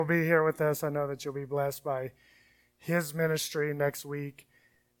will be here with us. I know that you'll be blessed by his ministry next week,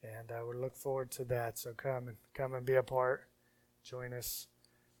 and I would look forward to that. So come and be a part. Join us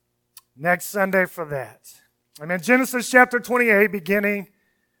next Sunday for that. I'm in Genesis chapter 28, beginning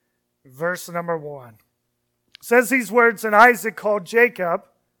verse number 1. It says these words, "And Isaac called Jacob,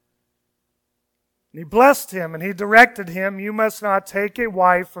 and he blessed him, and he directed him, 'You must not take a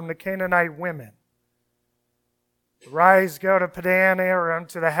wife from the Canaanite women. Rise, go to Padan Aram,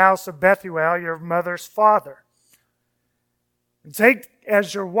 to the house of Bethuel, your mother's father. And take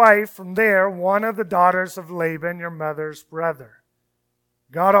as your wife from there one of the daughters of Laban, your mother's brother.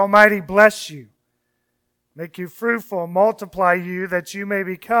 God Almighty bless you, make you fruitful, multiply you, that you may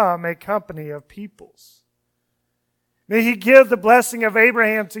become a company of peoples. May He give the blessing of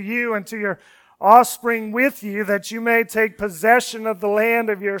Abraham to you and to your offspring with you, that you may take possession of the land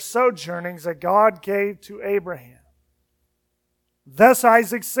of your sojournings that God gave to Abraham.' Thus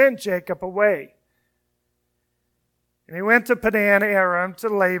Isaac sent Jacob away. And he went to Padan Aram to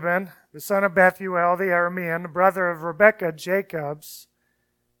Laban, the son of Bethuel the Aramean, the brother of Rebekah, Jacob's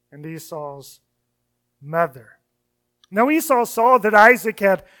and Esau's mother. Now Esau saw that Isaac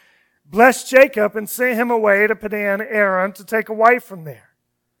had blessed Jacob and sent him away to Padan Aram to take a wife from there.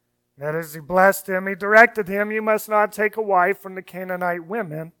 That as he blessed him, he directed him, 'You must not take a wife from the Canaanite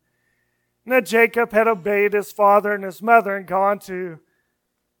women.' And that Jacob had obeyed his father and his mother and gone to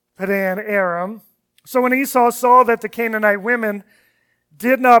Padan Aram. So when Esau saw that the Canaanite women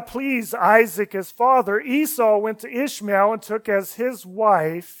did not please Isaac his father, Esau went to Ishmael and took as his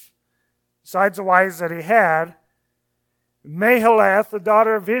wife, besides the wives that he had, Mahalath, the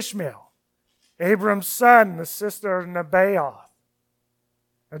daughter of Ishmael, Abram's son, the sister of Nebaioth.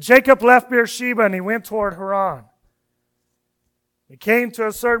 Now Jacob left Beersheba and he went toward Haran. He came to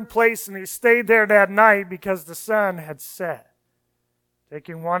a certain place and he stayed there that night because the sun had set.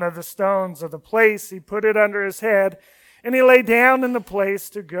 Taking one of the stones of the place, he put it under his head, and he lay down in the place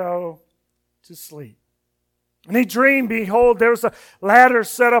to go to sleep. And he dreamed, behold, there was a ladder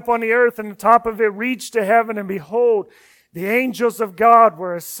set up on the earth, and the top of it reached to heaven, and behold, the angels of God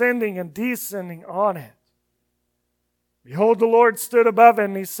were ascending and descending on it. Behold, the Lord stood above it,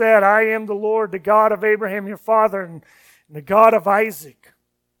 and he said, 'I am the Lord, the God of Abraham your father, and the God of Isaac.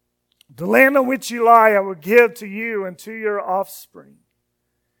 The land on which you lie I will give to you and to your offspring.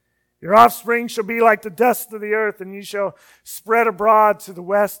 Your offspring shall be like the dust of the earth, and you shall spread abroad to the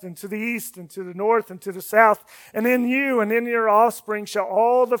west and to the east and to the north and to the south. And in you and in your offspring shall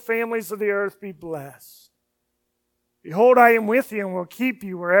all the families of the earth be blessed. Behold, I am with you and will keep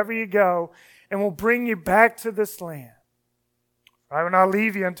you wherever you go and will bring you back to this land. I will not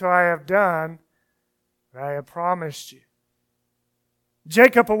leave you until I have done what I have promised you.'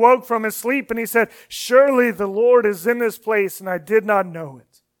 Jacob awoke from his sleep and he said, 'Surely the Lord is in this place, and I did not know it.'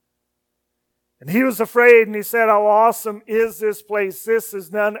 And he was afraid, and he said, 'How awesome is this place! This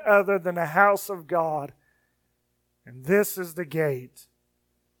is none other than the house of God, and this is the gate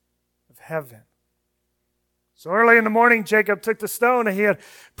of heaven.' So early in the morning, Jacob took the stone that he had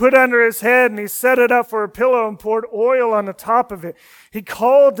put under his head, and he set it up for a pillow and poured oil on the top of it. He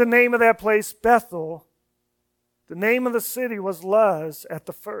called the name of that place Bethel. The name of the city was Luz at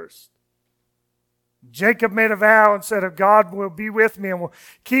the first. Jacob made a vow and said, 'If God will be with me and will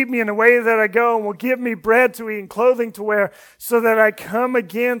keep me in the way that I go and will give me bread to eat and clothing to wear, so that I come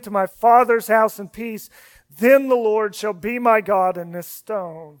again to my father's house in peace, then the Lord shall be my God, and this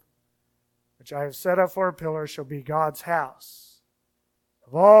stone, which I have set up for a pillar, shall be God's house.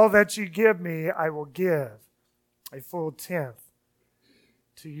 Of all that you give me, I will give a full tenth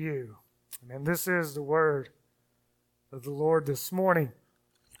to you.'" And this is the word of the Lord this morning.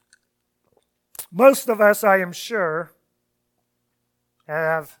 Most of us, I am sure,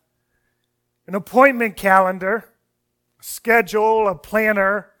 have an appointment calendar, a schedule, a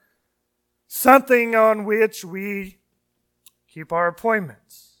planner, something on which we keep our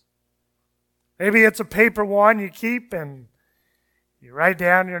appointments. Maybe it's a paper one you keep and you write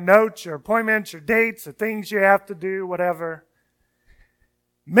down your notes, your appointments, your dates, the things you have to do, whatever.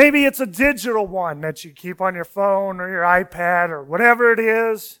 Maybe it's a digital one that you keep on your phone or your iPad or whatever it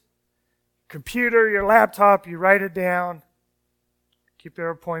is. Computer, your laptop, you write it down. Keep your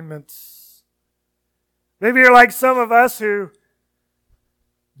appointments. Maybe you're like some of us who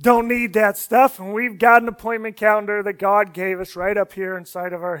don't need that stuff, and we've got an appointment calendar that God gave us right up here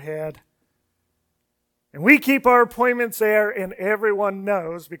inside of our head. And we keep our appointments there, and everyone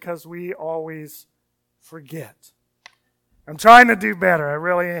knows because we always forget. I'm trying to do better, I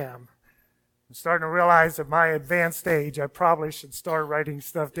really am. I'm starting to realize at my advanced age, I probably should start writing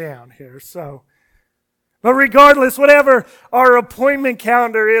stuff down here. But regardless, whatever our appointment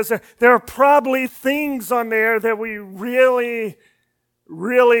calendar is, there are probably things on there that we really,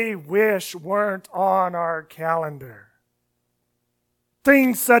 really wish weren't on our calendar.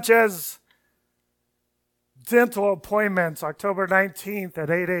 Things such as dental appointments, October 19th at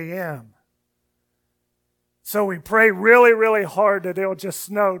 8 a.m. So we pray really, really hard that it'll just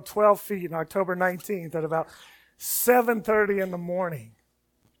snow 12 feet on October 19th at about 7:30 in the morning.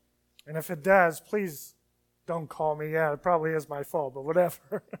 And if it does, please don't call me. Yeah, it probably is my fault, but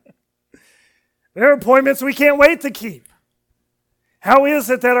whatever. There are appointments we can't wait to keep. How is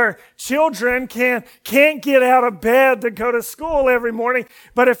it that our children can't get out of bed to go to school every morning,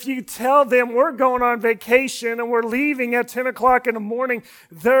 but if you tell them we're going on vacation and we're leaving at 10 o'clock in the morning,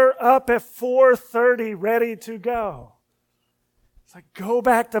 they're up at 4:30 ready to go? It's like, go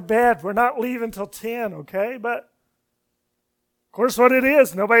back to bed. We're not leaving till 10, okay? But of course what it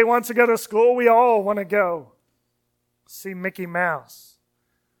is, nobody wants to go to school. We all want to go see Mickey Mouse.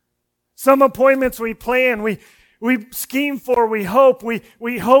 Some appointments we plan, we scheme for, we hope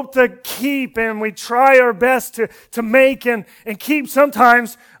to keep, and we try our best to make and keep.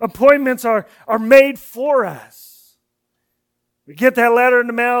 Sometimes appointments are made for us. We get that letter in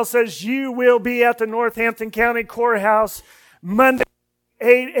the mail that says, you will be at the Northampton County Courthouse Monday,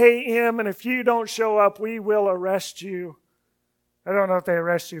 8 a.m., and if you don't show up, we will arrest you. I don't know if they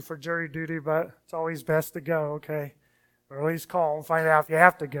arrest you for jury duty, but it's always best to go, okay? Or at least call and find out if you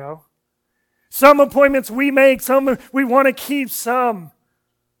have to go. Some appointments we make, some we want to keep, some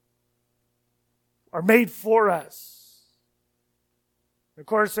are made for us. Of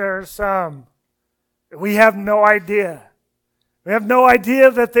course, there are some that we have no idea. We have no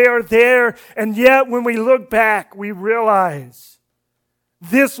idea that they are there, and yet when we look back, we realize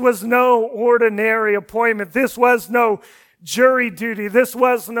this was no ordinary appointment. This was no jury duty. This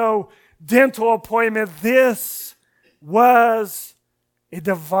was no dental appointment. This was a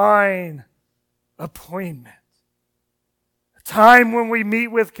divine appointment. A time when we meet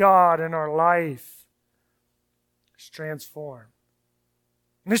with God and our life is transformed.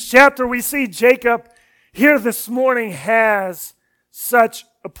 In this chapter, we see Jacob here this morning has such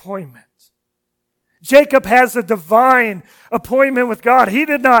appointment. Jacob has a divine appointment with God. He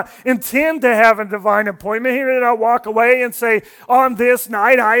did not intend to have a divine appointment. He did not walk away and say, on this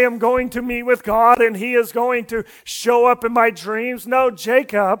night I am going to meet with God and He is going to show up in my dreams. No,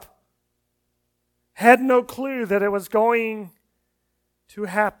 Jacob had no clue that it was going to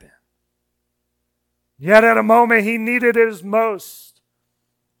happen. Yet at a moment he needed it most.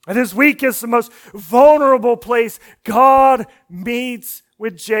 At his weakest, the most vulnerable place, God meets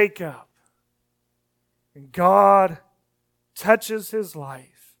with Jacob. And God touches his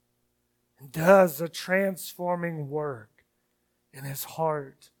life and does a transforming work in his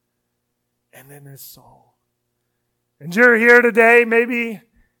heart and in his soul. And you're here today, maybe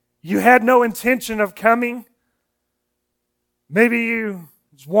you had no intention of coming. Maybe you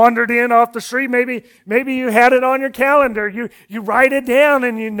just wandered in off the street. Maybe you had it on your calendar. You write it down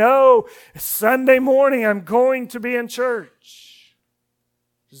and you know, Sunday morning I'm going to be in church.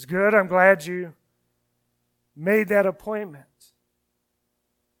 It's good. I'm glad you made that appointment.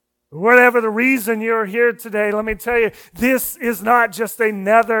 Whatever the reason you're here today, let me tell you, this is not just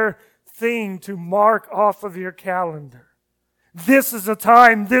another thing to mark off of your calendar. This is a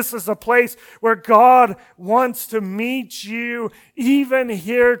time, this is a place where God wants to meet you even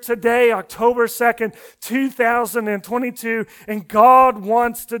here today, October 2nd, 2022, and God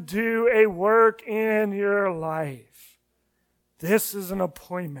wants to do a work in your life. This is an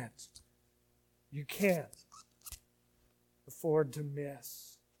appointment you can't afford to miss.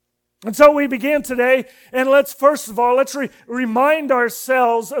 And so we begin today, and let's remind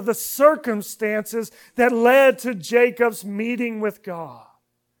ourselves of the circumstances that led to Jacob's meeting with God.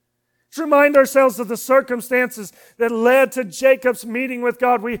 Let's remind ourselves of the circumstances that led to Jacob's meeting with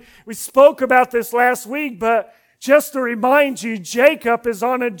God. We spoke about this last week, but just to remind you, Jacob is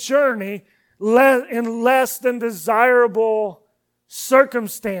on a journey in less than desirable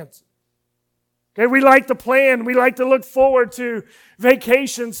circumstances. Okay, we like to plan. We like to look forward to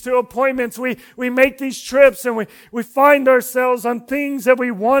vacations, to appointments. We make these trips and we find ourselves on things that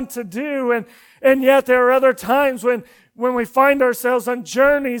we want to do. And yet there are other times when we find ourselves on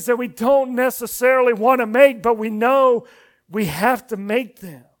journeys that we don't necessarily want to make, but we know we have to make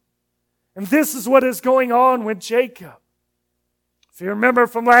them. And this is what is going on with Jacob. If you remember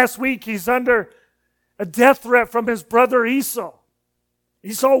from last week, he's under a death threat from his brother Esau.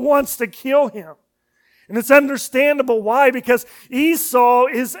 Esau wants to kill him. And it's understandable why, because Esau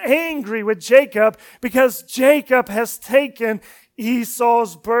is angry with Jacob because Jacob has taken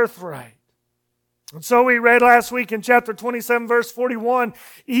Esau's birthright. And so we read last week in chapter 27, verse 41,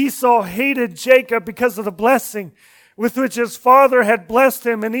 Esau hated Jacob because of the blessing with which his father had blessed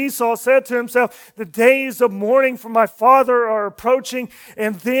him. And Esau said to himself, the days of mourning for my father are approaching,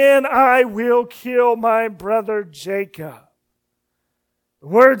 and then I will kill my brother Jacob. The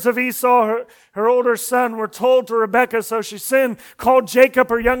words of Esau, her older son, were told to Rebekah, so she called Jacob,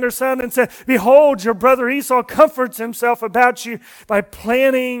 her younger son, and said, behold, your brother Esau comforts himself about you by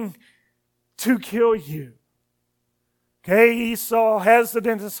planning to kill you. Okay, Esau has it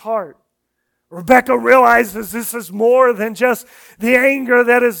in his heart. Rebekah realizes this is more than just the anger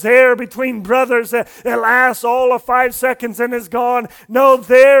that is there between brothers that lasts all of 5 seconds and is gone. No,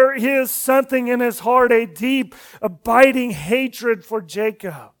 there is something in his heart, a deep, abiding hatred for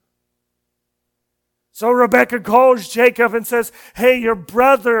Jacob. So Rebekah calls Jacob and says, hey, your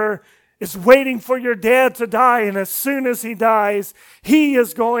brother is waiting for your dad to die, and as soon as he dies, he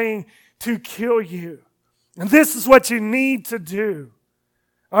is going to kill you. And this is what you need to do.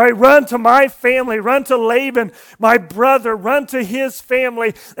 All right, run to my family, run to Laban, my brother, run to his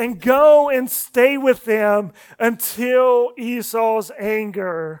family, and go and stay with them until Esau's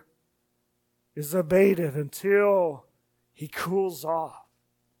anger is abated, until he cools off.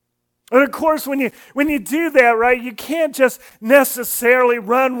 And of course, when you do that, right, you can't just necessarily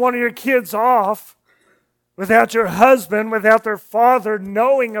run one of your kids off without your husband, without their father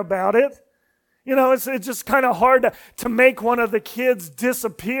knowing about it. You know, it's just kind of hard to make one of the kids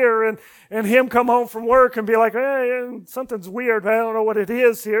disappear and him come home from work and be like, hey, something's weird, but I don't know what it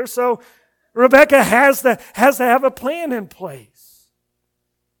is here. So Rebekah has to have a plan in place.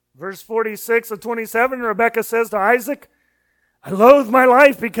 Verse 46 of 27, Rebekah says to Isaac, I loathe my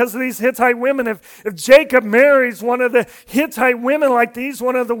life because of these Hittite women. If Jacob marries one of the Hittite women like these,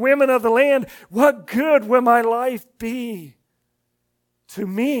 one of the women of the land, what good will my life be to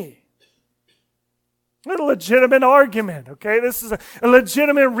me? A legitimate argument, okay? This is a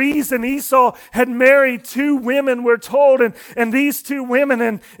legitimate reason Esau had married 2 women, we're told. And these 2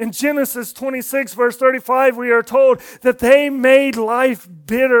 women, in Genesis 26, verse 35, we are told that they made life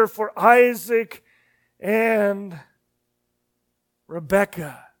bitter for Isaac and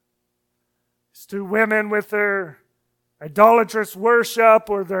Rebekah. These 2 women with their idolatrous worship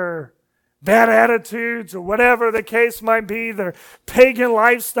or their bad attitudes or whatever the case might be, their pagan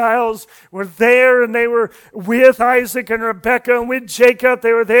lifestyles were there, and they were with Isaac and Rebekah and with Jacob.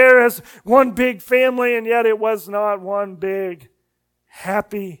 They were there as one big family, and yet it was not one big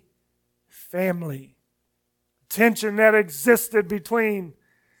happy family. Tension that existed between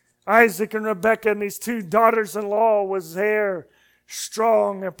Isaac and Rebekah and these 2 daughters-in-law was there,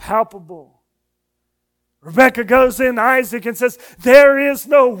 strong and palpable. Rebekah goes in to Isaac and says, there is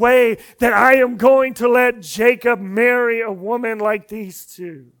no way that I am going to let Jacob marry a woman like these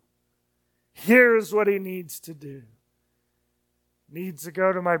 2. Here's what he needs to do. He needs to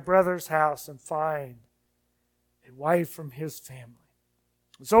go to my brother's house and find a wife from his family.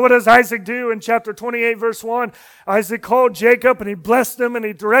 So what does Isaac do in chapter 28, verse 1? Isaac called Jacob and he blessed him and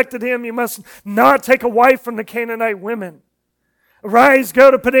he directed him, you must not take a wife from the Canaanite women. Arise,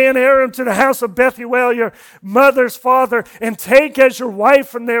 go to Padan Aram, to the house of Bethuel, your mother's father, and take as your wife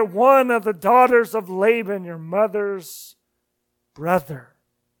from there one of the daughters of Laban, your mother's brother.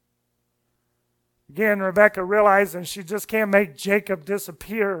 Again, Rebekah realizing she just can't make Jacob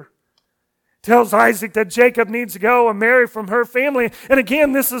disappear, tells Isaac that Jacob needs to go and marry from her family. And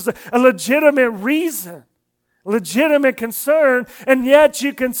again, this is a legitimate reason. Legitimate concern, and yet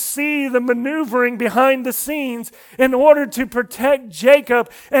you can see the maneuvering behind the scenes in order to protect Jacob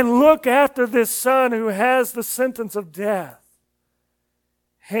and look after this son who has the sentence of death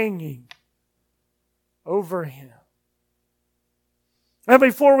hanging over him. And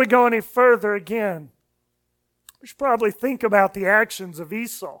before we go any further, again, we should probably think about the actions of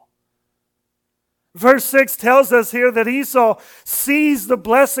Esau. Verse 6 tells us here that Esau sees the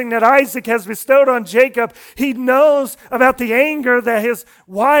blessing that Isaac has bestowed on Jacob. He knows about the anger that his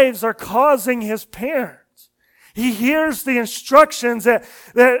wives are causing his parents. He hears the instructions that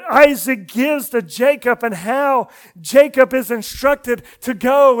Isaac gives to Jacob and how Jacob is instructed to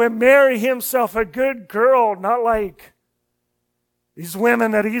go and marry himself a good girl, not like these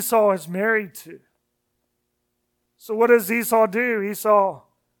women that Esau is married to. So what does Esau do? Esau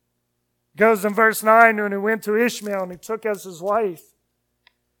goes in verse 9, when he went to Ishmael and he took as his wife,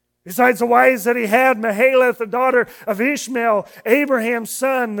 besides the wives that he had, Mahalath, the daughter of Ishmael, Abraham's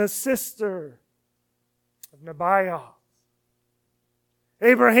son, the sister of Nebaioth.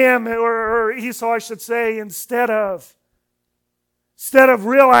 Abraham, or Esau I should say, instead of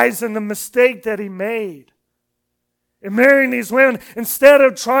realizing the mistake that he made, and marrying these women, instead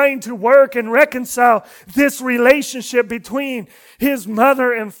of trying to work and reconcile this relationship between his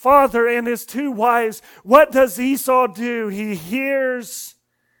mother and father and his two wives, what does Esau do? He hears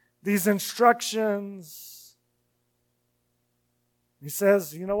these instructions. He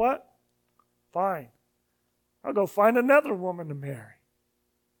says, you know what? Fine. I'll go find another woman to marry.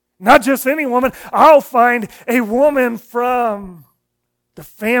 Not just any woman. I'll find a woman from the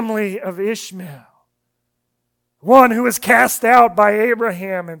family of Ishmael. One who was cast out by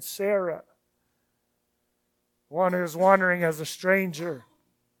Abraham and Sarah. One who is wandering as a stranger,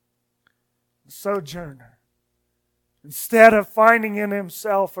 a sojourner. Instead of finding in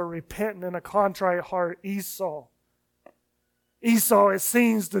himself a repentant and a contrite heart, Esau it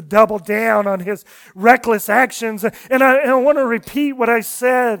seems to double down on his reckless actions. And I want to repeat what I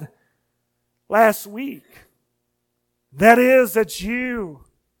said last week. That is that you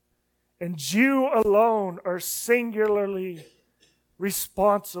and you alone are singularly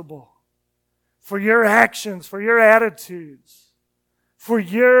responsible for your actions, for your attitudes, for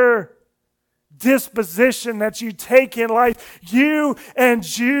your disposition that you take in life. You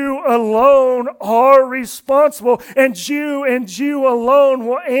and you alone are responsible, and you alone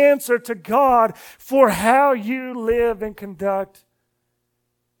will answer to God for how you live and conduct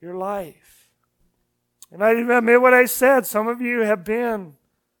your life. And I admit what I said. Some of you have been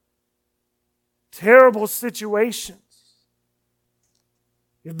terrible situations.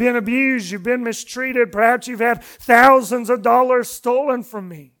 You've been abused. You've been mistreated. Perhaps you've had thousands of dollars stolen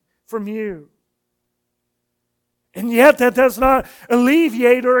from you. And yet that does not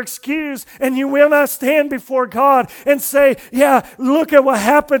alleviate or excuse, and you will not stand before God and say, yeah, look at what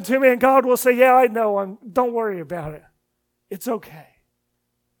happened to me. And God will say, yeah, I know. Don't worry about it. It's okay.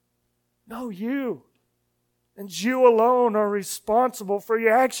 No, you and you alone are responsible for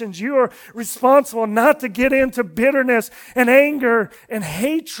your actions. You are responsible not to get into bitterness and anger and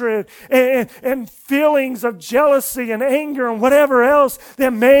hatred and feelings of jealousy and anger and whatever else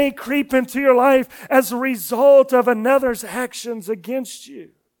that may creep into your life as a result of another's actions against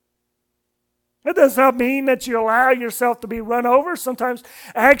you. That does not mean that you allow yourself to be run over. Sometimes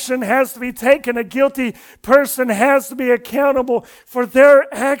action has to be taken. A guilty person has to be accountable for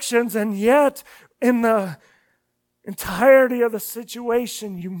their actions, and yet in the entirety of the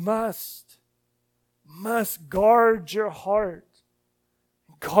situation, you must guard your heart,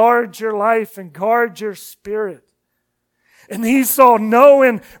 guard your life, and guard your spirit. And Esau,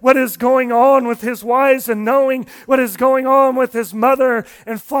 knowing what is going on with his wives and knowing what is going on with his mother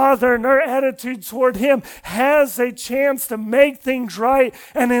and father and their attitude toward him, has a chance to make things right.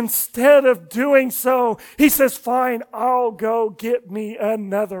 And instead of doing so, he says, fine, I'll go get me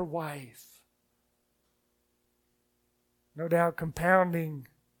another wife. No doubt compounding,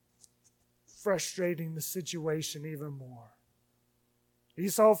 frustrating the situation even more.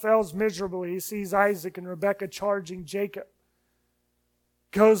 Esau fails miserably. He sees Isaac and Rebekah charging Jacob.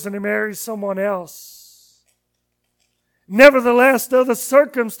 Goes and he marries someone else. Nevertheless, though the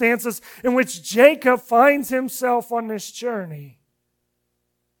circumstances in which Jacob finds himself on this journey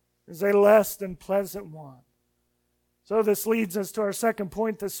is a less than pleasant one. So this leads us to our second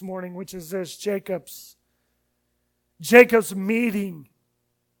point this morning, which is this: Jacob's meeting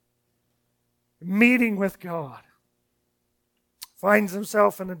with God. Finds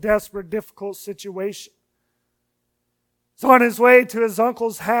himself in a desperate, difficult situation. He's on his way to his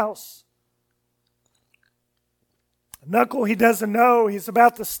uncle's house. An uncle he doesn't know. He's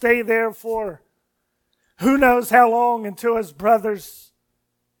about to stay there for who knows how long, until his brother's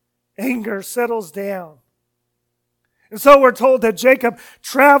anger settles down. And so we're told that Jacob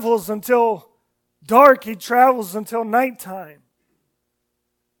travels until dark. He travels until nighttime.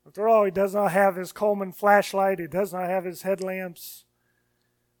 After all, he does not have his Coleman flashlight. He does not have his headlamps.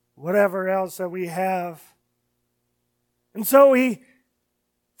 Whatever else that we have. And so he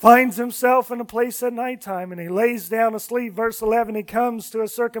finds himself in a place at nighttime and he lays down to sleep. Verse 11, he comes to a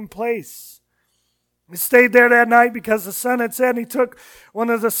certain place. He stayed there that night because the sun had set, and he took one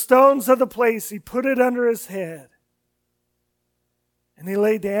of the stones of the place. He put it under his head. And he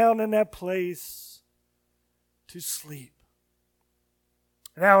lay down in that place to sleep.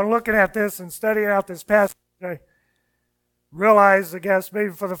 Now, in looking at this and studying out this passage, I realized, I guess,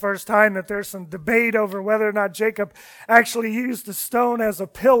 maybe for the first time, that there's some debate over whether or not Jacob actually used the stone as a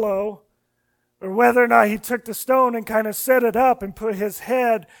pillow, or whether or not he took the stone and kind of set it up and put his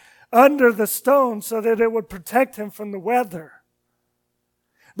head under the stone so that it would protect him from the weather.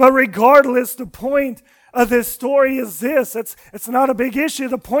 But regardless, the point of this story is this. It's not a big issue.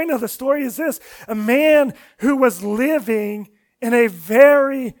 The point of the story is this: a man who was living in a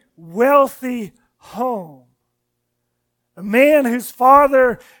very wealthy home A man whose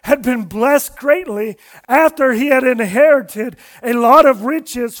father had been blessed greatly after he had inherited a lot of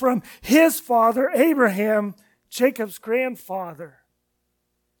riches from his father, Abraham, Jacob's grandfather,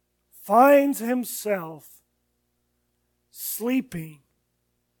 finds himself sleeping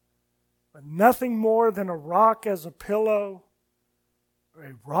with nothing more than a rock as a pillow, or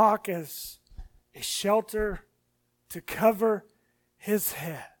a rock as a shelter to cover his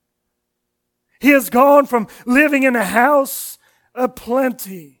head. He has gone from living in a house of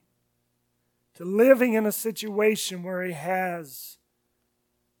plenty to living in a situation where he has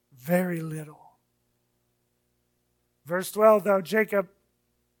very little. Verse 12, though, Jacob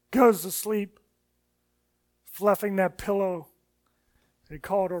goes to sleep, fluffing that pillow. They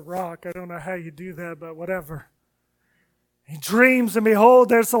call it a rock. I don't know how you do that, but whatever. He dreams, and behold,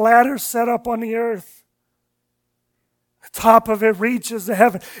 there's a ladder set up on the earth. The top of it reaches to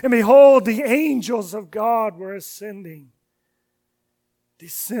heaven. And behold, the angels of God were ascending,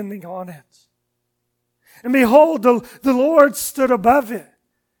 descending on it. And behold, the Lord stood above it.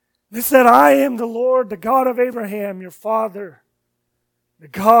 They said, I am the Lord, the God of Abraham, your father, the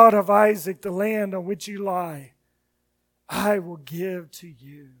God of Isaac, the land on which you lie. I will give to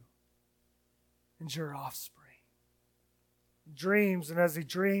you and your offspring. He dreams, and as he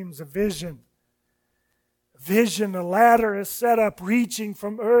dreams, a vision, a ladder is set up, reaching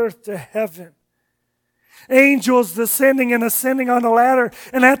from earth to heaven. Angels descending and ascending on the ladder,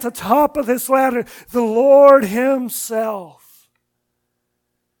 and at the top of this ladder, the Lord himself,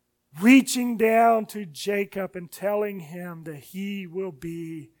 reaching down to Jacob and telling him that he will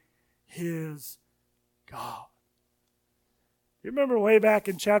be his God. You remember way back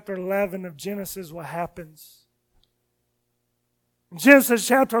in chapter 11 of Genesis what happens? In Genesis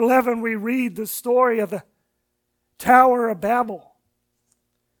chapter 11, we read the story of the Tower of Babel.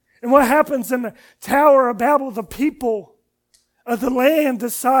 And what happens in the Tower of Babel? The people of the land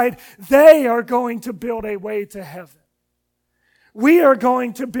decide they are going to build a way to heaven. We are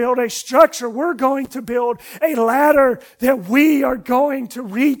going to build a structure. We're going to build a ladder that we are going to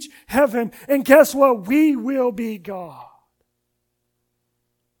reach heaven. And guess what? We will be God.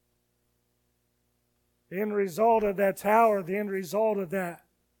 The end result of that tower, the end result of that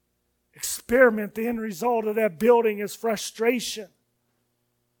experiment, the end result of that building is frustration.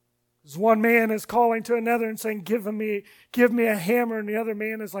 As one man is calling to another and saying, give me a hammer, and the other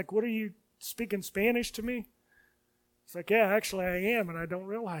man is like, what are you speaking Spanish to me? It's like, yeah, actually I am, and I don't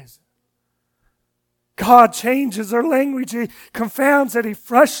realize it. God changes their language. He confounds it. He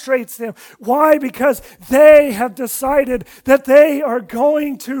frustrates them. Why? Because they have decided that they are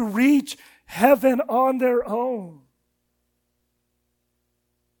going to reach heaven on their own.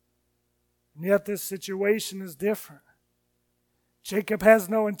 And yet this situation is different. Jacob has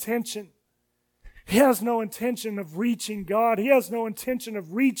no intention. He has no intention of reaching God. He has no intention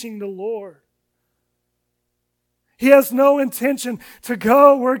of reaching the Lord. He has no intention to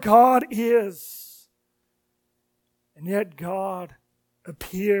go where God is. And yet God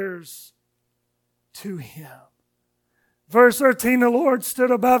appears to him. Verse 13, the Lord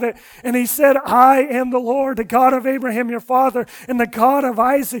stood above it, and he said, I am the Lord, the God of Abraham your father, and the God of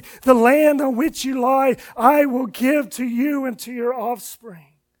Isaac. The land on which you lie, I will give to you and to your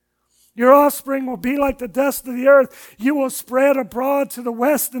offspring. Your offspring will be like the dust of the earth. You will spread abroad to the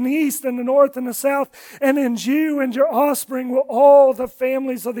west and the east and the north and the south, and in you and your offspring will all the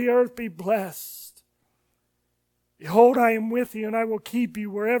families of the earth be blessed. Behold, I am with you, and I will keep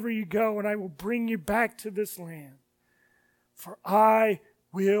you wherever you go, and I will bring you back to this land. For I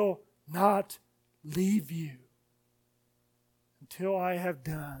will not leave you until I have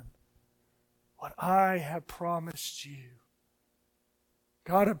done what I have promised you.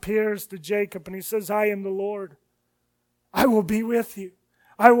 God appears to Jacob and he says, I am the Lord. I will be with you.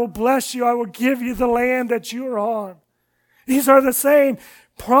 I will bless you. I will give you the land that you are on. These are the same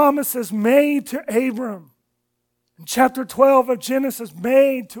promises made to Abram. In chapter 12 of Genesis,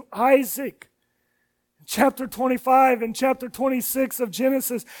 made to Isaac. Chapter 25 and chapter 26 of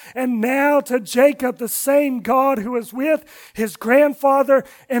Genesis, and now to Jacob, the same God who is with his grandfather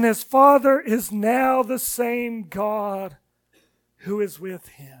and his father is now the same God who is with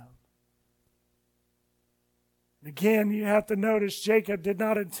him. Again, you have to notice Jacob did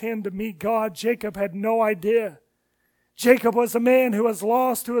not intend to meet God. Jacob had no idea. Jacob was a man who was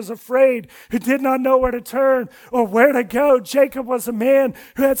lost, who was afraid, who did not know where to turn or where to go. Jacob was a man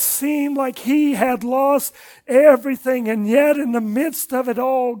who had seemed like he had lost everything. And yet in the midst of it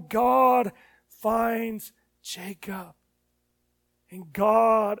all, God finds Jacob. And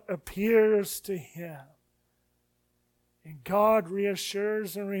God appears to him. And God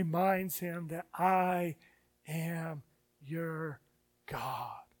reassures and reminds him that I am your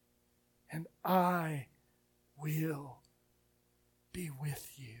God, and I will be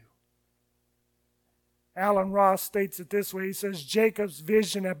with you. Alan Ross states it this way. He says, Jacob's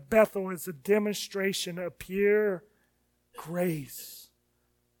vision at Bethel is a demonstration of pure grace.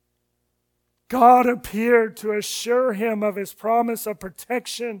 God appeared to assure him of his promise of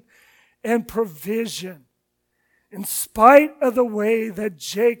protection and provision, in spite of the way that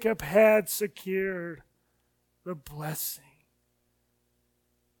Jacob had secured the blessing.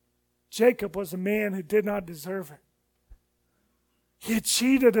 Jacob was a man who did not deserve it. He had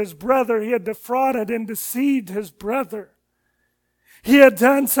cheated his brother. He had defrauded and deceived his brother. He had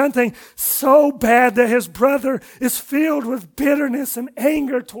done something so bad that his brother is filled with bitterness and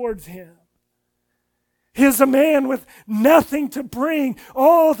anger towards him. He is a man with nothing to bring.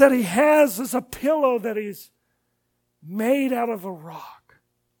 All that he has is a pillow that he's made out of a rock.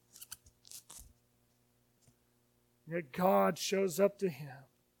 Yet God shows up to him.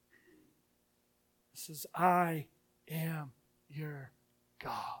 He says, I am your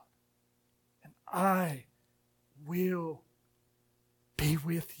God, and I will be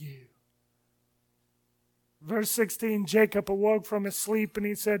with you. Verse 16, Jacob awoke from his sleep and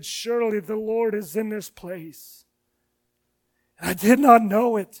he said, surely the Lord is in this place. And I did not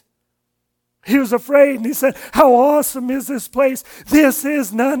know it. He was afraid and he said, how awesome is this place? This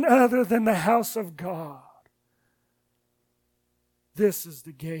is none other than the house of God. This is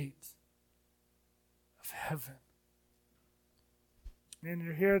the gate of heaven. And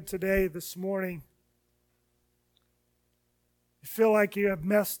you're here today, this morning. You feel like you have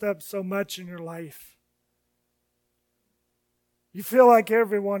messed up so much in your life. You feel like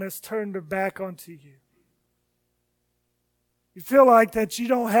everyone has turned their back onto you. You feel like that you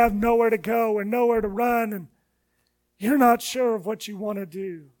don't have nowhere to go and nowhere to run, and you're not sure of what you want to do.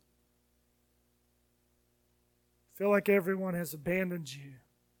 You feel like everyone has abandoned you.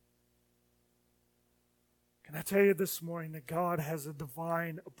 Can I tell you this morning that God has a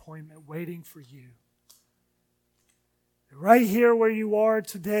divine appointment waiting for you? Right here where you are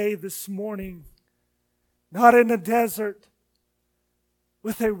today, this morning, not in the desert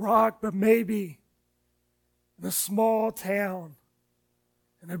with a rock, but maybe in a small town,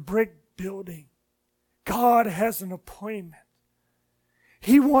 in a brick building. God has an appointment.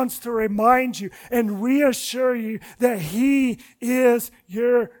 He wants to remind you and reassure you that He is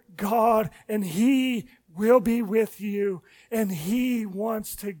your God and He will be with you, and He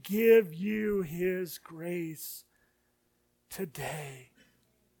wants to give you His grace today.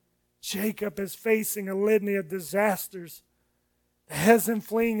 Jacob is facing a litany of disasters. Has him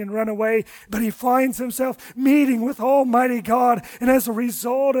fleeing and run away, but he finds himself meeting with Almighty God, and as a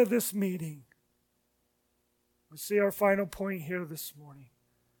result of this meeting, we see our final point here this morning.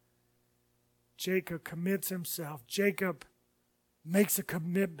 Jacob commits himself. Jacob makes a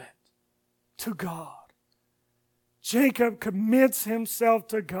commitment to God. Jacob commits himself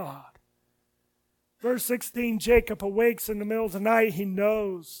to God. Verse 16, Jacob awakes in the middle of the night. He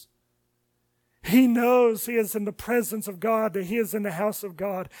knows he is in the presence of God, that he is in the house of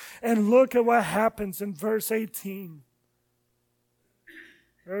God. And look at what happens in verse 18.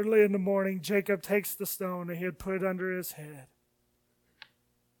 Early in the morning, Jacob takes the stone that he had put under his head,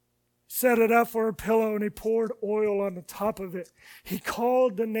 set it up for a pillow, and he poured oil on the top of it. He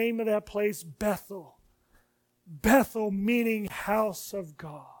called the name of that place Bethel. Bethel meaning house of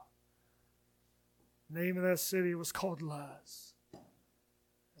God. The name of that city was called Luz.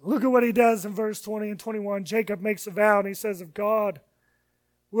 Look at what he does in verse 20 and 21. Jacob makes a vow and he says, if God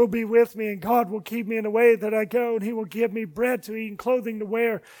will be with me and God will keep me in the way that I go, and He will give me bread to eat and clothing to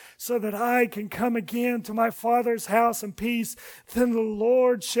wear, so that I can come again to my father's house in peace, then the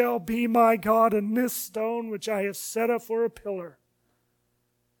Lord shall be my God, and this stone which I have set up for a pillar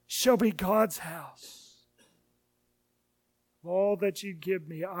shall be God's house. Of all that you give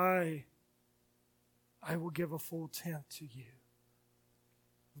me, I will give a full tenth to you.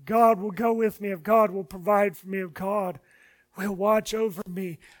 If God will go with me, if God will provide for me, if God will watch over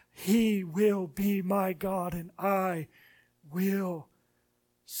me, He will be my God, and I will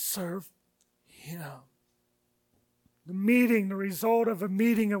serve Him. The result of a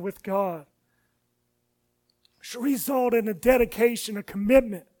meeting with God should result in a dedication, a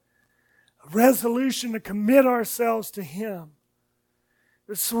commitment, a resolution to commit ourselves to Him,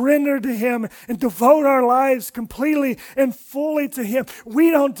 to surrender to Him and devote our lives completely and fully to Him. We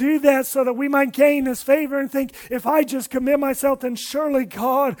don't do that so that we might gain His favor and think, if I just commit myself, then surely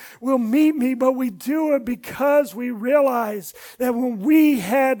God will meet me. But we do it because we realize that when we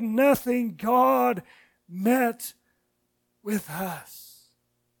had nothing, God met with us.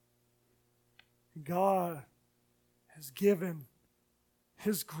 God has given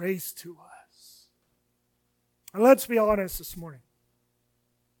His grace to us. And let's be honest this morning.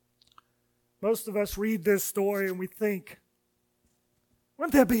 Most of us read this story and we think,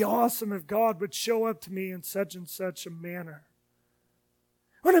 wouldn't that be awesome if God would show up to me in such and such a manner?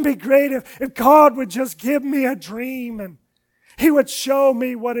 Wouldn't it be great if God would just give me a dream and He would show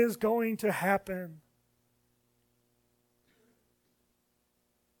me what is going to happen?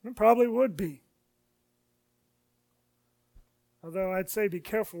 It probably would be. Although I'd say be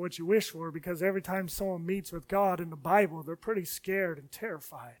careful what you wish for, because every time someone meets with God in the Bible, they're pretty scared and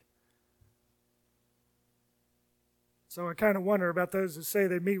terrified. So I kind of wonder about those who say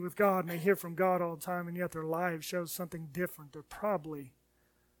they meet with God and they hear from God all the time, and yet their lives show something different. They're probably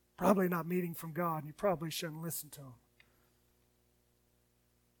not meeting from God, and you probably shouldn't listen to them.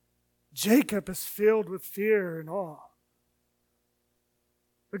 Jacob is filled with fear and awe.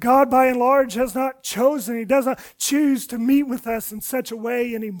 But God, by and large, has not chosen. He does not choose to meet with us in such a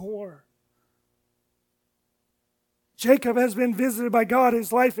way anymore. Jacob has been visited by God.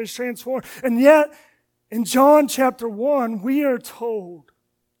 His life is transformed. And yet, in John chapter 1, we are told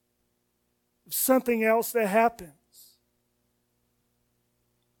of something else that happens.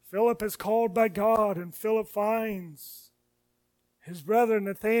 Philip is called by God, and Philip finds his brother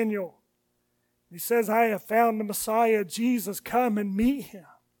Nathanael. He says, I have found the Messiah, Jesus, come and meet him.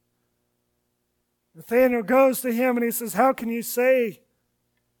 Nathanael goes to him and he says, how can you say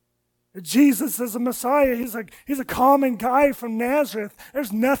that Jesus is a Messiah? He's a common guy from Nazareth.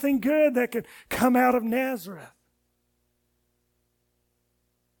 There's nothing good that could come out of Nazareth.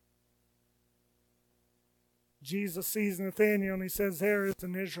 Jesus sees Nathanael and he says, there is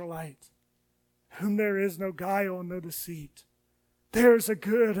an Israelite, whom there is no guile and no deceit. There is a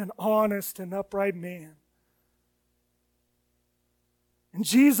good and honest and upright man. And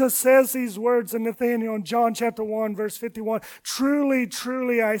Jesus says these words in Nathanael in John chapter 1, verse 51. Truly,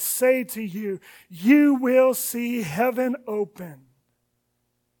 truly, I say to you, you will see heaven open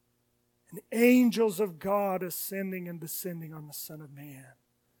and angels of God ascending and descending on the Son of Man.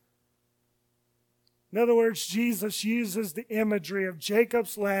 In other words, Jesus uses the imagery of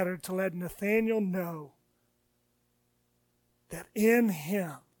Jacob's ladder to let Nathanael know that in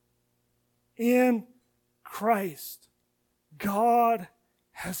Him, in Christ, God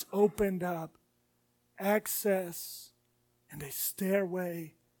has opened up access and a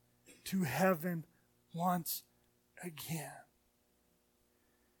stairway to heaven once again.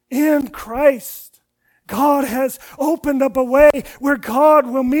 In Christ, God has opened up a way where God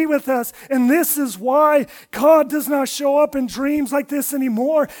will meet with us. And this is why God does not show up in dreams like this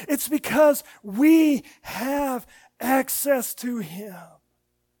anymore. It's because we have access to Him.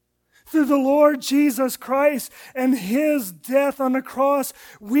 Through the Lord Jesus Christ and His death on the cross,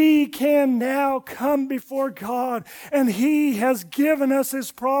 we can now come before God. And He has given us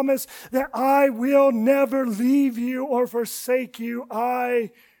His promise that I will never leave you or forsake you.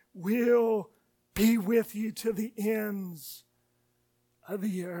 I will be with you to the ends of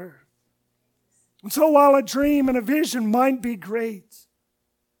the earth. And so while a dream and a vision might be great,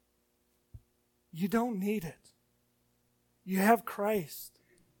 you don't need it. You have Christ.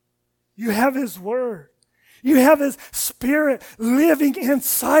 You have His Word. You have His Spirit living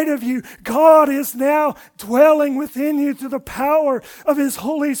inside of you. God is now dwelling within you through the power of His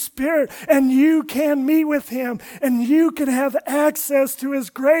Holy Spirit. And you can meet with Him. And you can have access to His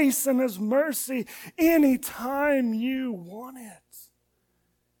grace and His mercy anytime you want it.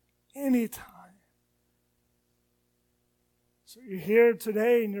 Anytime. So you're here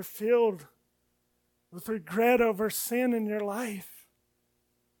today and you're filled with regret over sin in your life.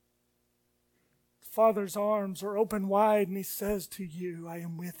 Father's arms are open wide and He says to you, I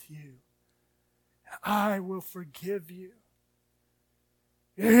am with you. I will forgive you.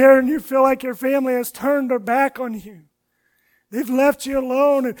 You're here and you feel like your family has turned their back on you. They've left you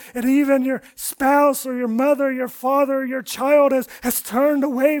alone, and even your spouse or your mother, your father, or your child has turned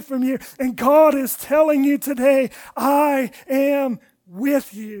away from you. And God is telling you today, I am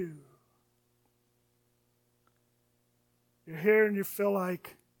with you. You're here and you feel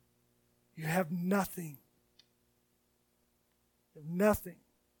like you have nothing. You have nothing.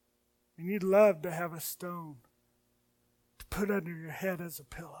 And you'd love to have a stone to put under your head as a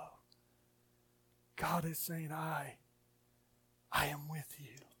pillow. God is saying, I am with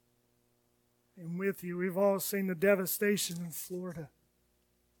you. I am with you. We've all seen the devastation in Florida.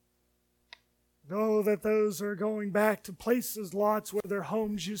 Know that those who are going back to places, lots where their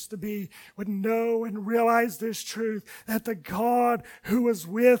homes used to be, would know and realize this truth, that the God who was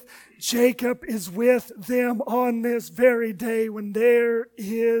with Jacob is with them on this very day when there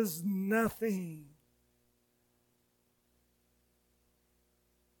is nothing.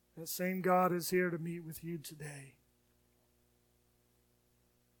 That same God is here to meet with you today.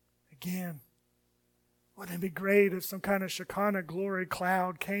 Again, wouldn't it be great if some kind of Shekinah glory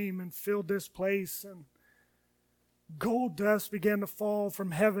cloud came and filled this place and gold dust began to fall from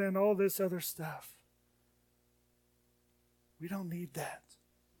heaven and all this other stuff? We don't need that.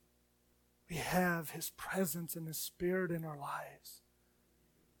 We have His presence and His Spirit in our lives.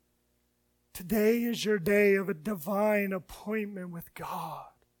 Today is your day of a divine appointment with God.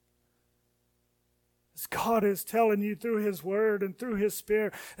 As God is telling you through His Word and through His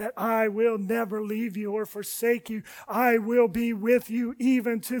Spirit that I will never leave you or forsake you. I will be with you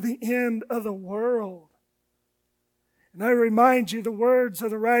even to the end of the world. And I remind you the words of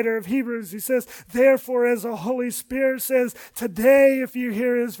the writer of Hebrews. He says, therefore, as the Holy Spirit says, today if you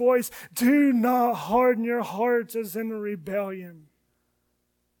hear His voice, do not harden your hearts as in a rebellion.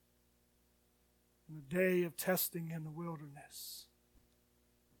 In the day of testing in the wilderness.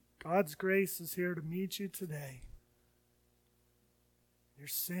 God's grace is here to meet you today. Your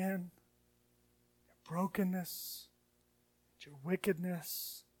sin, your brokenness, your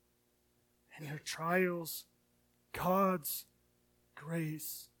wickedness, and your trials, God's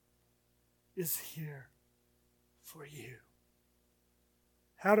grace is here for you.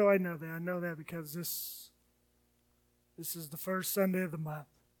 How do I know that? I know that because this is the first Sunday of the month.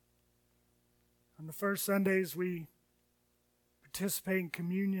 On the first Sundays, we participate in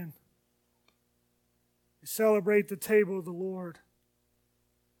communion. We celebrate the table of the Lord.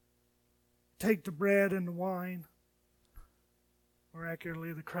 Take the bread and the wine, more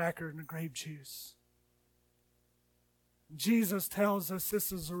accurately, the cracker and the grape juice. Jesus tells us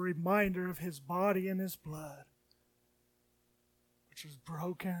this is a reminder of His body and His blood, which was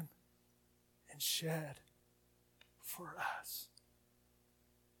broken and shed for us.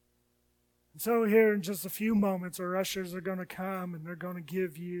 And so here in just a few moments, our ushers are going to come and they're going to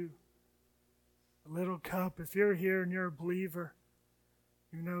give you a little cup. If you're here and you're a believer,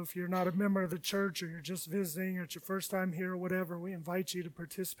 you know, if you're not a member of the church or you're just visiting or it's your first time here or whatever, we invite you to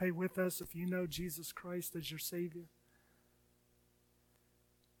participate with us if you know Jesus Christ as your Savior.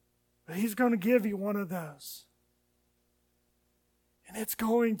 But He's going to give you one of those. And it's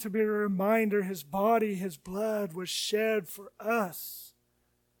going to be a reminder His body, His blood was shed for us.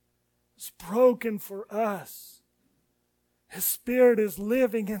 It's broken for us. His Spirit is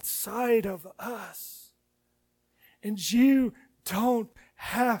living inside of us. And you don't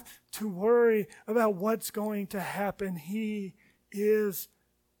have to worry about what's going to happen. He is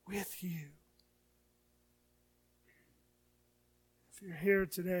with you. If you're here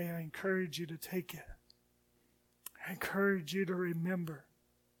today, I encourage you to take it. I encourage you to remember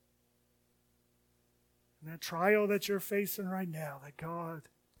in that trial that you're facing right now, that God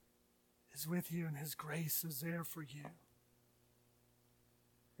is with you and His grace is there for you.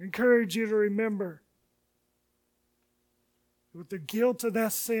 I encourage you to remember with the guilt of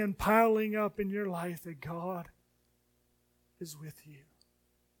that sin piling up in your life that God is with you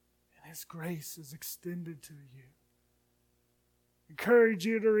and His grace is extended to you. I encourage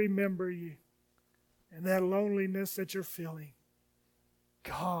you to remember you and that loneliness that you're feeling.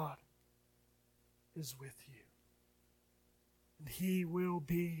 God is with you. And He will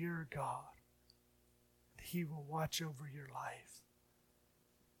be your God. And He will watch over your life.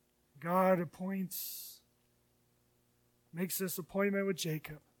 God makes this appointment with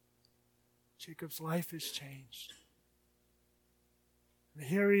Jacob. Jacob's life is changed. And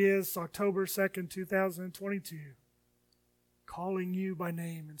here he is, October 2nd, 2022, calling you by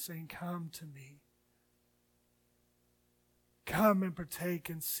name and saying, come to me. Come and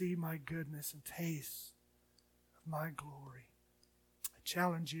partake and see my goodness and taste of my glory. I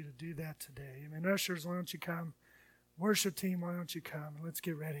challenge you to do that today. Amen. Ushers, why don't you come? Worship team, why don't you come? Let's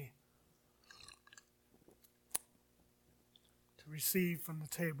get ready to receive from the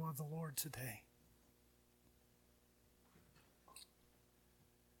table of the Lord today.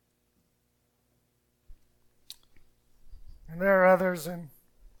 And there are others in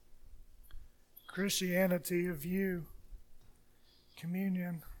Christianity who view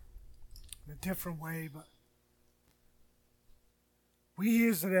communion in a different way, but we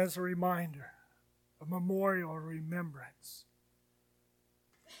use it as a reminder, a memorial, a remembrance.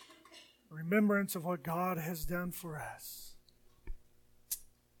 A remembrance of what God has done for us.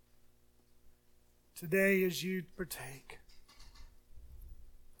 Today, as you partake,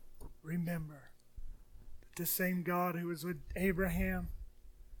 remember that the same God who was with Abraham,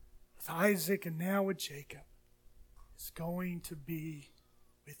 with Isaac, and now with Jacob is going to be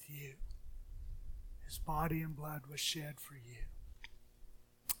with you. His body and blood was shed for you.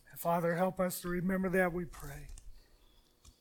 And Father, help us to remember that, we pray.